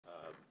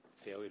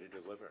Failure to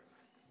deliver.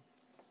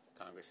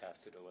 Congress has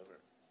to deliver.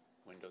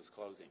 Windows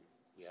closing.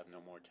 We have no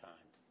more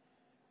time.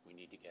 We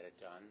need to get it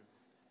done.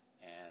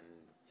 And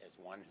as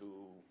one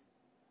who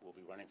will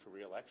be running for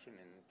re-election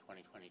in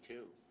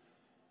 2022,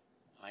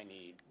 I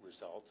need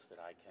results that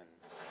I can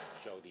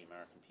show the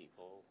American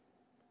people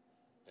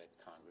that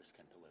Congress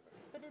can deliver.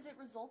 But is it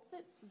results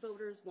that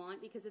voters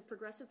want? Because if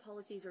progressive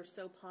policies are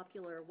so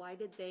popular, why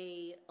did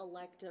they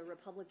elect a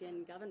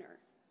Republican governor?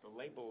 The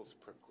labels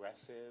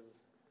progressive,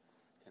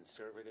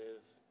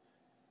 conservative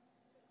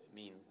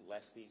mean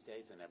less these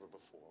days than ever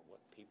before. What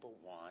people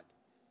want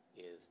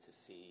is to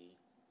see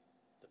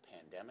the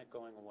pandemic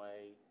going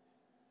away,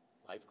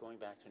 life going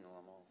back to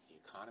normal, the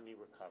economy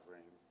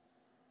recovering,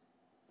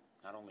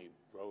 not only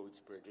roads,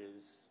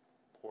 bridges,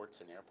 ports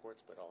and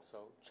airports, but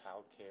also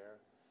child care,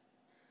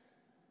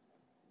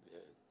 the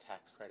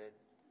tax credit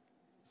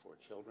for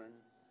children,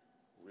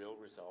 real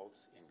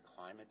results in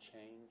climate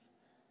change.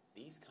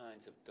 These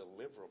kinds of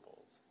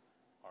deliverables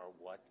are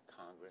what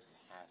Congress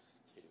has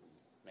to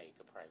make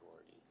a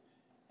priority.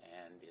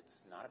 And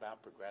it's not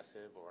about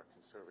progressive or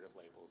conservative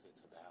labels.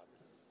 It's about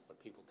what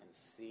people can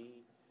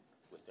see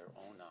with their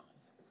own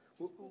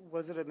eyes.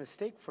 Was it a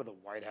mistake for the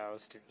White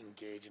House to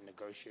engage in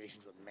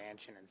negotiations with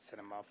Manchin and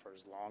Sinema for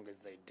as long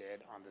as they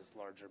did on this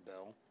larger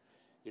bill?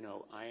 You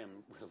know, I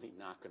am really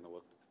not going to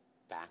look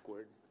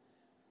backward.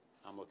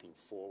 I'm looking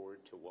forward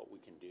to what we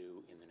can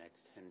do in the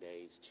next 10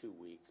 days, 2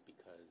 weeks,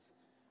 because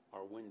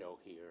our window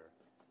here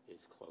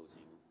is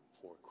closing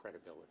for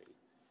credibility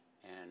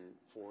and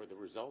for the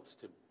results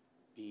to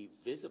be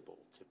visible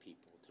to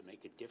people, to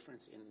make a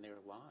difference in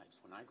their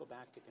lives. When I go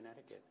back to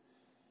Connecticut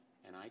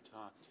and I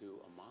talk to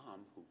a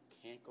mom who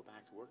can't go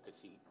back to work because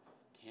he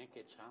can't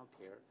get child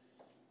care,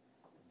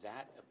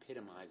 that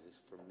epitomizes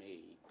for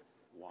me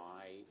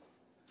why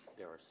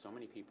there are so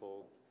many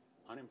people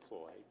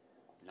unemployed,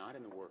 not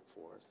in the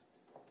workforce,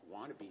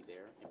 want to be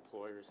there,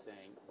 employers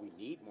saying we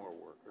need more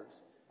workers,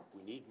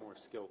 we need more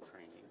skill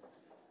training.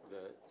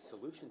 The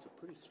solutions are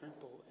pretty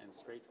simple and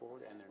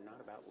straightforward, and they're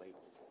not about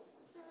labels.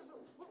 Sarah, but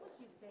what would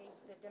you say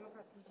that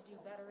Democrats need to do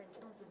better in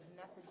terms of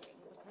messaging?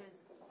 Because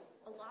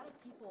a lot of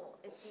people,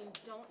 it seems,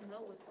 don't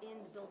know what's in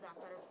the Build Back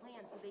Better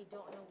plan, so they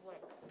don't know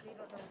what these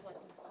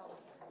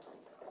policy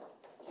priorities are.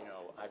 You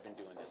know, I've been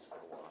doing this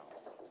for a while.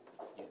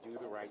 You do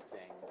the right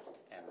thing,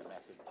 and the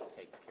message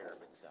takes care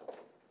of itself.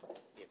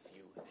 If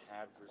you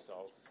have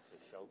results to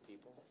show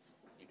people,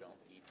 you don't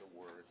need the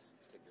words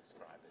to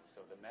describe it.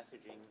 So the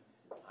messaging,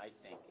 I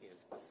think,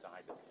 is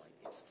beside the point.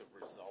 It's the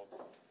results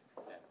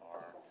that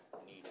are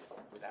needed.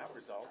 Without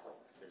results,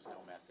 there's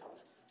no message.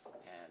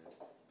 And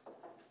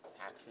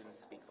actions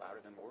speak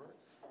louder than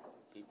words.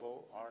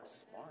 People are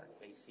smart.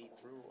 They see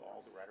through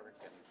all the rhetoric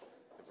and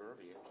the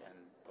verbiage and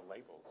the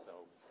labels.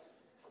 So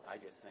I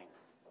just think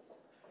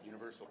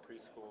universal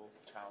preschool,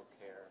 child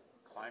care,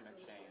 climate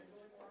change,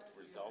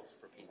 results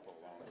for people,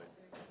 along with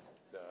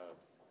the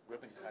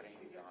ribbon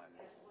cuttings on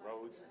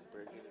roads and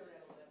bridges,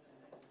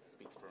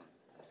 speaks for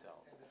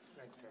itself.